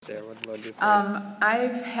Sarah, what do you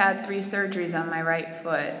I've had 3 surgeries on my right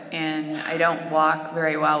foot, and I don't walk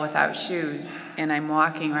very well without shoes, and I'm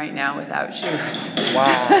walking right now without shoes.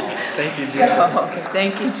 Wow. Thank you, Jesus. So,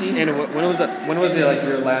 thank you, Jesus. And when was it like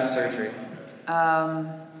your last surgery?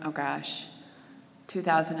 Oh gosh,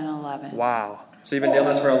 2011. Wow. So you've been dealing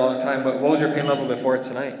with this for a long time, but what was your pain level before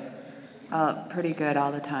tonight? Pretty good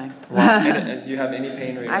all the time. Wow. And do you have any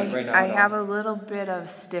pain right now? I have a little bit of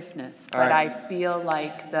stiffness, but right. I feel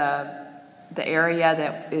like the area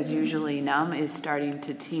that is usually numb is starting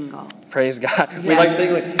to tingle. Praise God. Yeah. We like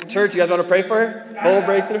tingling. Church, you guys want to pray for her? Full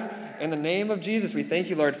breakthrough? In the name of Jesus, we thank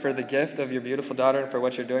you, Lord, for the gift of your beautiful daughter and for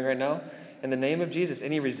what you're doing right now. In the name of Jesus,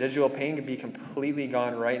 any residual pain could be completely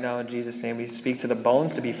gone right now in Jesus' name. We speak to the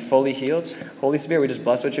bones to be fully healed. Holy Spirit, we just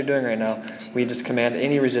bless what you're doing right now. We just command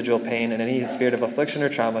any residual pain and any spirit of affliction or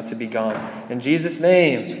trauma to be gone. In Jesus'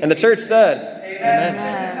 name. And the church said,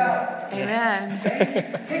 Amen. Amen.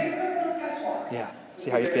 Take a little test walk. Yeah. See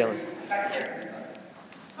how you're feeling. You guys are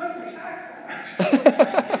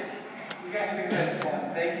good.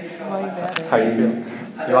 Thank you so much. How are you feeling?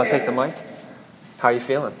 You want to take the mic? How are you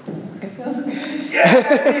feeling? It feels good. Jesus.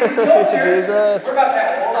 We're about to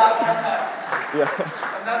hold out more time.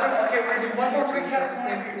 Yeah. Okay, we're going to do one more quick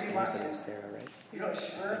testimony. Do you want to? Sarah, right? You know,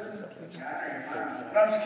 sure. All right.